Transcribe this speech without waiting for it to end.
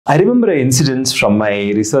I remember an incident from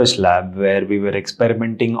my research lab where we were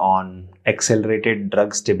experimenting on accelerated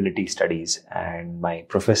drug stability studies, and my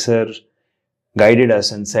professor guided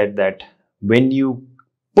us and said that when you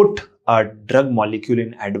put a drug molecule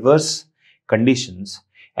in adverse conditions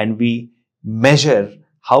and we measure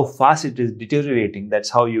how fast it is deteriorating, that's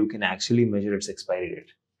how you can actually measure its expiry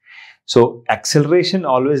date. So acceleration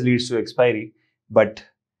always leads to expiry, but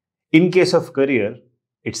in case of career,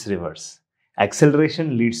 it's reverse.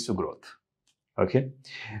 Acceleration leads to growth. Okay.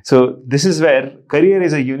 So this is where career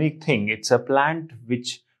is a unique thing. It's a plant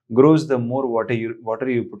which grows the more water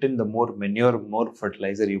you put in, the more manure, more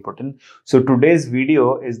fertilizer you put in. So today's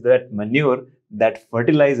video is that manure, that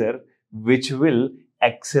fertilizer, which will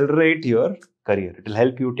accelerate your career. It will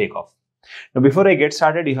help you take off. Now, before I get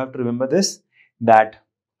started, you have to remember this, that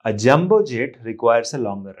a jumbo jet requires a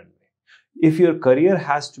longer runway. If your career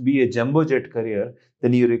has to be a jumbo jet career,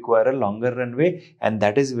 then you require a longer runway, and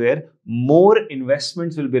that is where more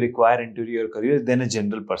investments will be required into your career than a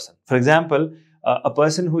general person. For example, a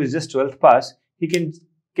person who is just 12th pass, he can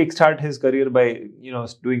kickstart his career by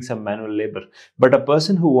doing some manual labor. But a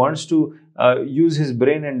person who wants to use his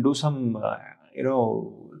brain and do some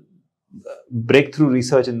breakthrough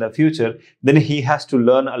research in the future, then he has to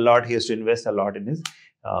learn a lot. He has to invest a lot in his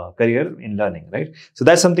career in learning, right? So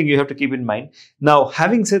that's something you have to keep in mind. Now,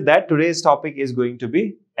 having said that, today's topic is going to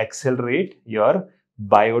be accelerate your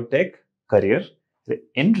biotech career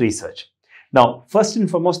in research. Now, first and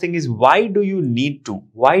foremost thing is, why do you need to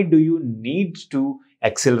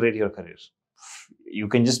accelerate your career? You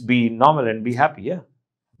can just be normal and be happy. Yeah.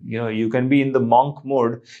 You can be in the monk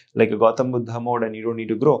mode, like a Gautam Buddha mode, and you don't need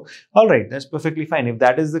to grow. All right, that's perfectly fine. If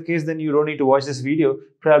that is the case, then you don't need to watch this video.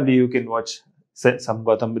 Probably you can watch some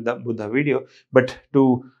Gautam Buddha video. But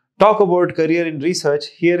to talk about career in research,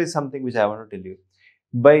 here is something which I want to tell you.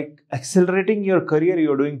 By accelerating your career,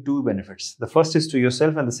 you are doing two benefits. The first is to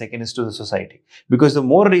yourself and the second is to the society. Because the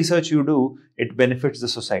more research you do, it benefits the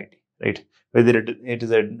society, right? Whether it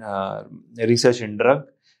is a research in drug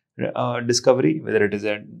discovery, whether it is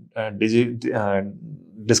a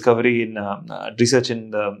discovery in research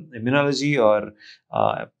in the immunology or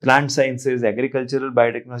plant sciences, agricultural,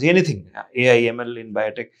 biotechnology, anything, AI, ML in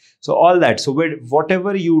biotech. So all that. So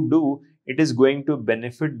whatever you do, it is going to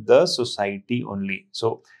benefit the society only.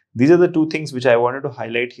 So these are the two things which I wanted to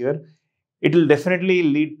highlight here. It will definitely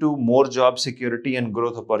lead to more job security and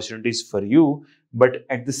growth opportunities for you. But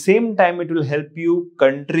at the same time, it will help you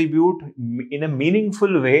contribute in a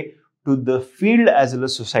meaningful way to the field as well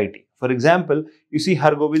as society. For example, you see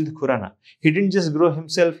Hargobind Khurana. He didn't just grow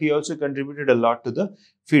himself, he also contributed a lot to the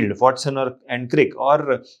field. Watson and Crick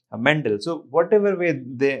or Mendel. So whatever way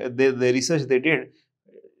the research they did,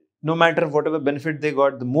 no matter whatever benefit they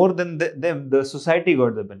got, the more than them, the society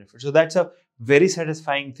got the benefit. So that's a very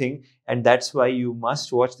satisfying thing, and that's why you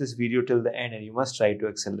must watch this video till the end and you must try to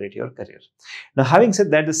accelerate your career. Now, having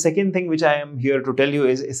said that, the second thing which I am here to tell you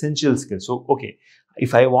is essential skills. So, okay,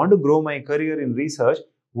 if I want to grow my career in research,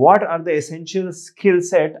 what are the essential skill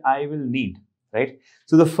set I will need, right?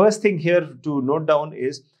 So the first thing here to note down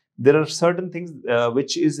is there are certain things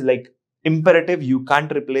which is like imperative, you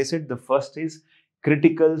can't replace it. The first is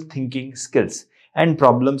critical thinking skills and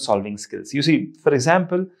problem solving skills. You see, for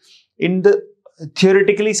example,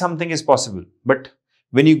 theoretically something is possible, but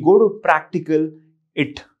when you go to practical,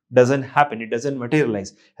 it doesn't happen, it doesn't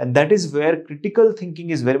materialize. And that is where critical thinking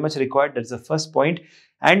is very much required. That's the first point.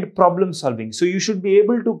 And problem solving. So you should be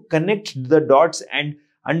able to connect the dots and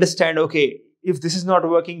understand, okay, if this is not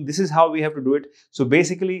working, this is how we have to do it. So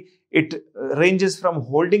basically, it ranges from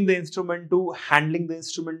holding the instrument to handling the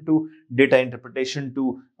instrument to data interpretation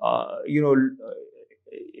to,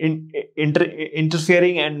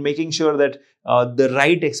 interfering and making sure that the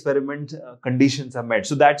right experiment conditions are met.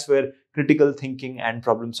 So that's where critical thinking and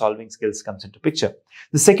problem solving skills comes into picture.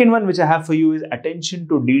 The second one which I have for you is attention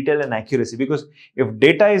to detail and accuracy, because if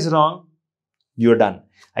data is wrong, you're done.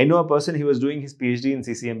 I know a person, he was doing his PhD in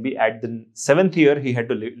CCMB. At the 7th year, he had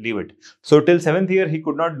to leave it. So till 7th year, he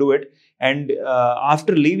could not do it. And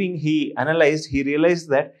after leaving, he realized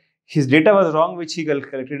that his data was wrong, which he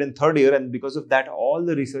collected in 3rd year. And because of that, all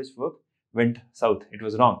the research work went south. It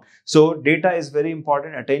was wrong. So data is very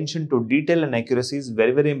important. Attention to detail and accuracy is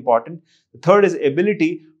very, very important. The third is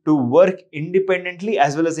ability to work independently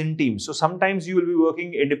as well as in teams. So sometimes you will be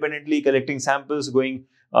working independently, collecting samples, going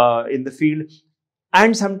in the field.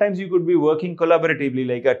 And sometimes you could be working collaboratively,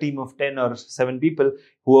 like a team of 10 or 7 people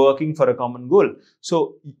who are working for a common goal.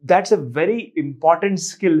 So that's a very important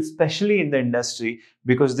skill, especially in the industry,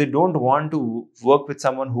 because they don't want to work with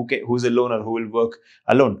someone who's a loner, who will work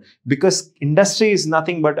alone. Because industry is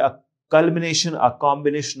nothing but a culmination, a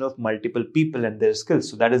combination of multiple people and their skills.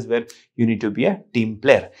 So that is where you need to be a team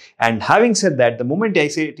player. And having said that, the moment I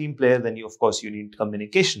say team player, then of course you need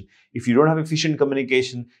communication. If you don't have efficient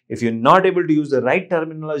communication, if you're not able to use the right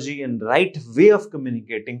terminology and right way of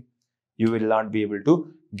communicating, you will not be able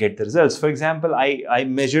to get the results. For example, I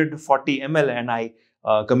measured 40 ml and I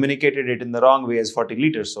communicated it in the wrong way as 40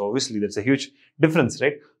 liters. So obviously that's a huge difference,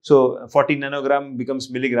 right? So 40 nanogram becomes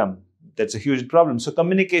milligram. That's a huge problem. So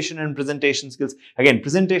communication and presentation skills. Again,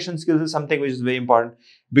 presentation skills is something which is very important,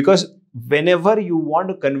 because whenever you want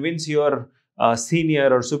to convince your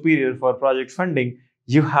senior or superior for project funding,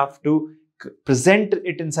 you have to present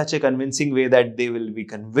it in such a convincing way that they will be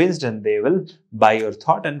convinced and they will buy your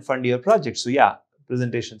thought and fund your project. So yeah,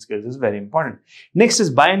 presentation skills is very important. Next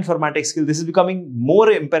is bioinformatics skill. This is becoming more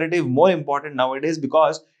imperative, more important nowadays,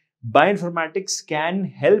 because bioinformatics can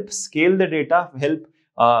help scale the data, help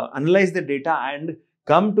analyze the data and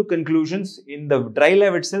come to conclusions in the dry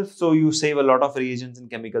lab itself. So you save a lot of reagents and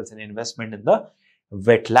chemicals and investment in the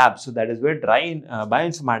wet lab. So that is where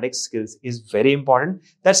bioinformatics skills is very important.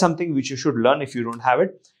 That's something which you should learn if you don't have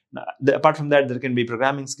it. Apart from that, there can be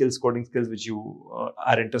programming skills, coding skills, which you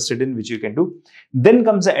are interested in, which you can do. Then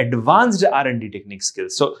comes the advanced R&D technique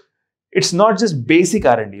skills. So it's not just basic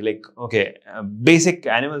R&D, like, okay, basic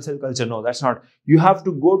animal cell culture. No, that's not. You have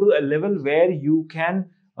to go to a level where you can,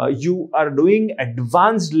 you are doing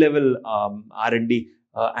advanced level R&D.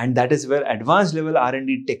 And that is where advanced level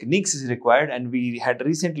R&D techniques is required. And we had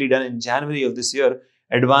recently done in January of this year,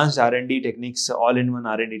 advanced R&D techniques, all-in-one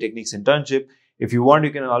R&D techniques internship. If you want, you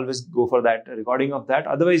can always go for that recording of that.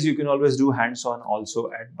 Otherwise, you can always do hands-on also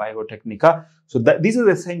at Biotech. So these are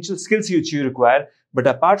the essential skills which you require. But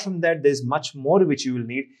apart from that, there's much more which you will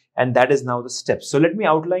need. And that is now the steps. So let me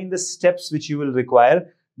outline the steps which you will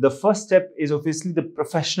require. The first step is obviously the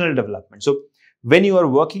professional development. So when you are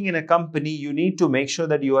working in a company, you need to make sure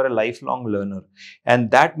that you are a lifelong learner. And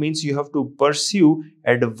that means you have to pursue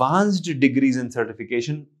advanced degrees and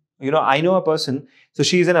certification. You know, I know a person, so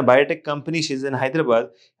she's in a biotech company, she's in Hyderabad,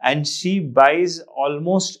 and she buys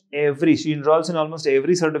she enrolls in almost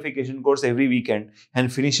every certification course every weekend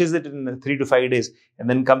and finishes it in 3 to 5 days and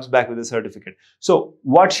then comes back with a certificate. So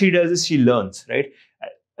what she does is she learns, right?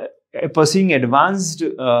 Pursuing advanced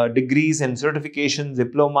degrees and certifications,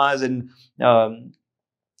 diplomas and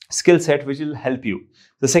skill set which will help you.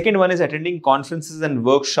 The second one is attending conferences and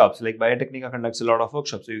workshops. Like Biotech conducts a lot of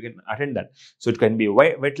workshops, so you can attend that. So it can be a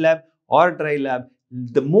wet lab or dry lab.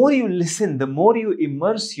 The more you listen, the more you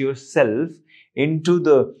immerse yourself into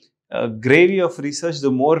the gravy of research,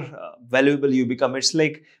 the more valuable you become. It's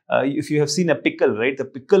like if you have seen a pickle, right? The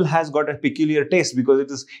pickle has got a peculiar taste because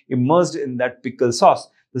it is immersed in that pickle sauce.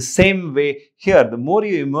 The same way here, the more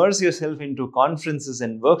you immerse yourself into conferences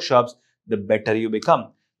and workshops, the better you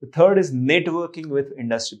become. The third is networking with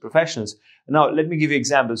industry professionals. Now, let me give you an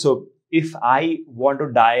example. So if I want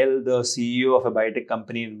to dial the CEO of a biotech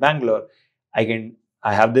company in Bangalore, I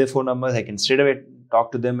have their phone numbers, I can straight away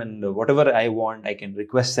talk to them, and whatever I want, I can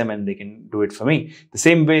request them and they can do it for me. The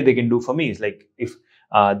same way they can do for me. It's like if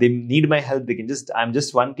they need my help, I'm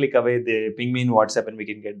just one click away, they ping me in WhatsApp and we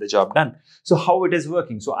can get the job done. So how it is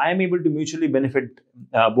working? So I am able to mutually benefit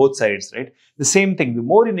both sides, right? The same thing, the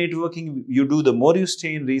more networking you do, the more you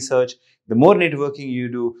stay in research, the more networking you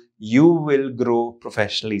do, you will grow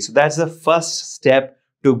professionally. So that's the first step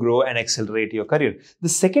to grow and accelerate your career. The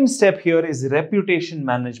second step here is reputation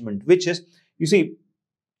management, which is, you see,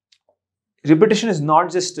 reputation is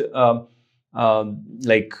not just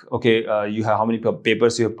like, okay, you have how many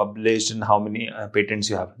papers you have published and how many patents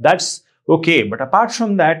you have. That's okay. But apart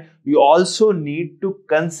from that, you also need to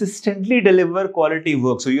consistently deliver quality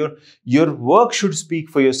work. So your work should speak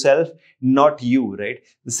for yourself, not you, right?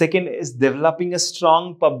 The second is developing a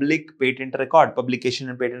strong public patent record, publication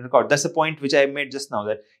and patent record. That's the point which I made just now,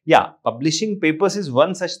 that yeah, publishing papers is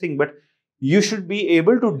one such thing, but you should be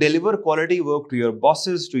able to deliver quality work to your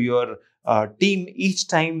bosses, to your team each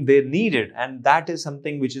time they need it, and that is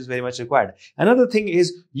something which is very much required. Another thing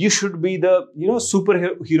is you should be the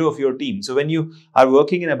superhero of your team. So when you are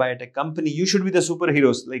working in a biotech company, you should be the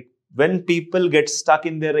superheroes. Like when people get stuck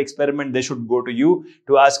in their experiment, they should go to you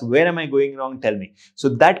to ask, where am I going wrong? Tell me. So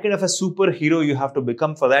that kind of a superhero you have to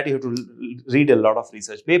become. For that, you have to read a lot of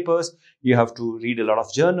research papers, you have to read a lot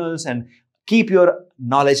of journals and keep your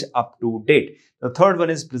knowledge up to date. The third one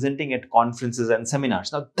is presenting at conferences and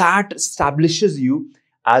seminars. Now that establishes you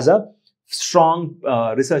as a strong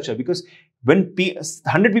researcher, because when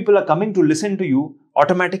 100 people are coming to listen to you,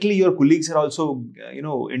 automatically your colleagues are also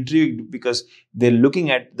intrigued, because they're looking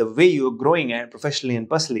at the way you're growing and professionally and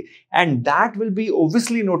personally, and that will be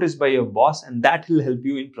obviously noticed by your boss, and that will help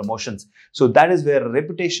you in promotions. So that is where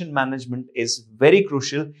reputation management is very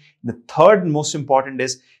crucial. The third most important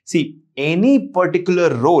is, see, any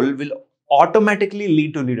particular role will automatically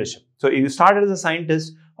lead to leadership. So if you started as a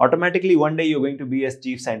scientist, automatically one day you're going to be as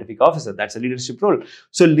chief scientific officer. That's a leadership role.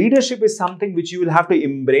 So leadership is something which you will have to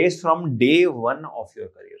embrace from day one of your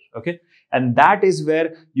career. Okay. And that is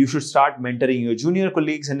where you should start mentoring your junior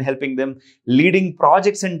colleagues and helping them, leading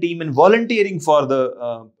projects and team, and volunteering for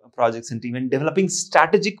the projects and team, and developing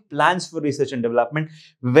strategic plans for research and development,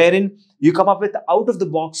 wherein you come up with out of the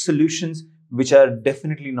box solutions which are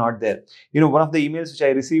definitely not there. One of the emails which I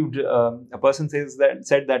received, a person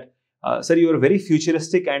said that, sir, you are very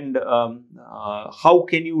futuristic, and how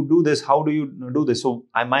can you do this? How do you do this? So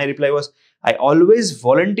my reply was, I always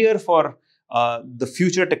volunteer for the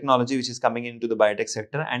future technology which is coming into the biotech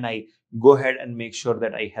sector, and I go ahead and make sure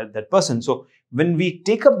that I help that person. So when we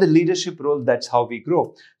take up the leadership role, that's how we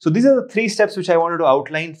grow. So these are the 3 steps which I wanted to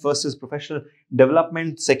outline. First is professional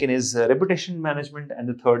development, second is reputation management, and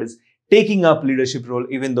the third is taking up leadership role,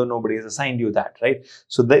 even though nobody has assigned you that, right?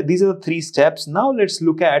 So these are the 3 steps. Now let's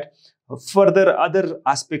look at further other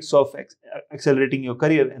aspects of accelerating your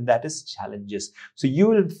career, and that is challenges. So you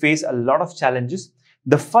will face a lot of challenges.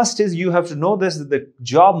 The first is, you have to know this, that the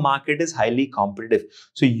job market is highly competitive.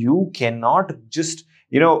 So you cannot just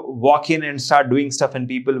walk in and start doing stuff and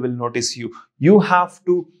people will notice you. You have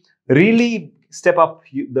to really step up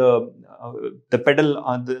the pedal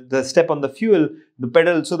on the step on the fuel, the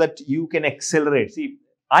pedal, so that you can accelerate. See,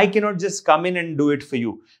 I cannot just come in and do it for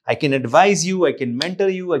you. I can advise you, I can mentor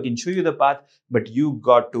you, I can show you the path, but you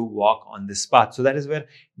got to walk on this path. So that is where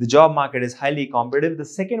the job market is highly competitive. The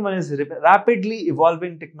second one is rapidly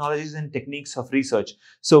evolving technologies and techniques of research.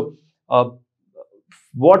 So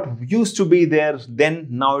what used to be there then,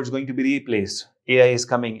 now it's going to be replaced. AI is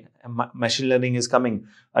coming, machine learning is coming,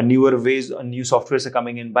 newer ways, new softwares are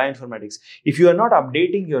coming in, bioinformatics. If you are not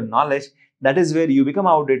updating your knowledge, that is where you become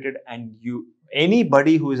outdated, and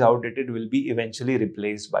anybody who is outdated will be eventually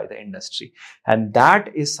replaced by the industry. And that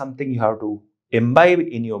is something you have to imbibe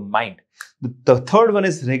in your mind. The third one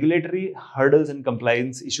is regulatory hurdles and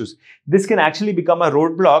compliance issues. This can actually become a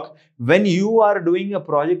roadblock when you are doing a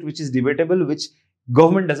project which is debatable, which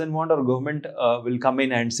government doesn't want, or government will come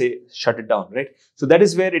in and say, shut it down, right? So that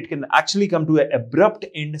is where it can actually come to an abrupt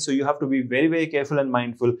end. So you have to be very, very careful and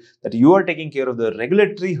mindful that you are taking care of the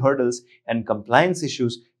regulatory hurdles and compliance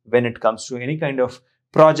issues when it comes to any kind of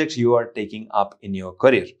project you are taking up in your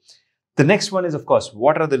career. The next one is, of course,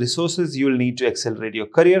 what are the resources you will need to accelerate your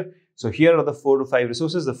career? So here are the 4 to 5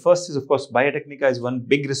 resources. The first is, of course, Biotechnica is one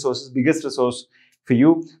biggest resource for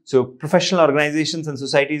you. So professional organizations and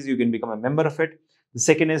societies, you can become a member of it. The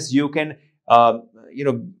second is, you can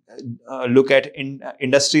look at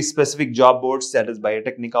industry-specific job boards, that is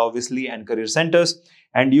Biotechnica, obviously, and career centers.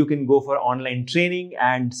 And you can go for online training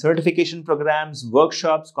and certification programs,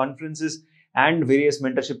 workshops, conferences, and various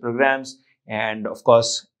mentorship programs. And of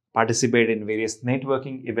course, participate in various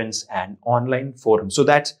networking events and online forums. So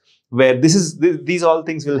that's where these all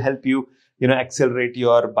things will help you, accelerate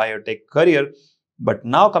your biotech career. But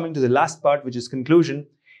now coming to the last part, which is conclusion,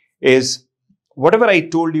 is whatever I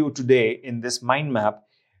told you today in this mind map,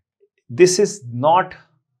 this is not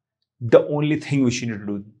the only thing which you need to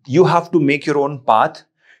do. You have to make your own path.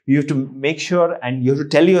 You have to make sure, and you have to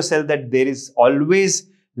tell yourself that there is always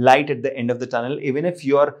light at the end of the tunnel. Even if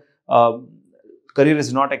your career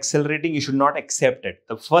is not accelerating, you should not accept it.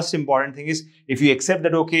 The first important thing is, if you accept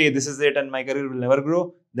that, okay, this is it and my career will never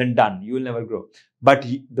grow, then done, you will never grow. But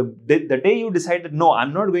the day you decide that, no,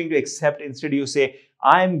 I'm not going to accept, instead you say,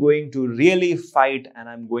 I'm going to really fight and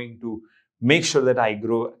I'm going to make sure that I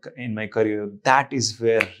grow in my career, that is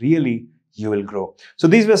where really you will grow. So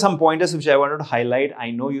these were some pointers which I wanted to highlight. I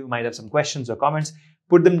know you might have some questions or comments.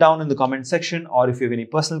 Put them down in the comment section, or if you have any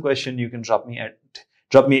personal question, you can drop me an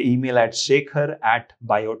email at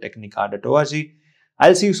shekhar@biotechnica.org.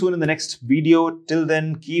 I'll see you soon in the next video. Till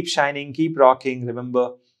then, keep shining, keep rocking.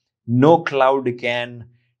 Remember, no cloud can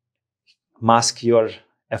mask your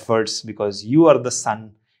efforts, because you are the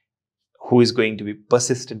sun who is going to be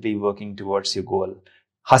persistently working towards your goal.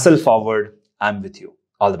 Hustle forward. I'm with you.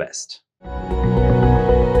 All the best.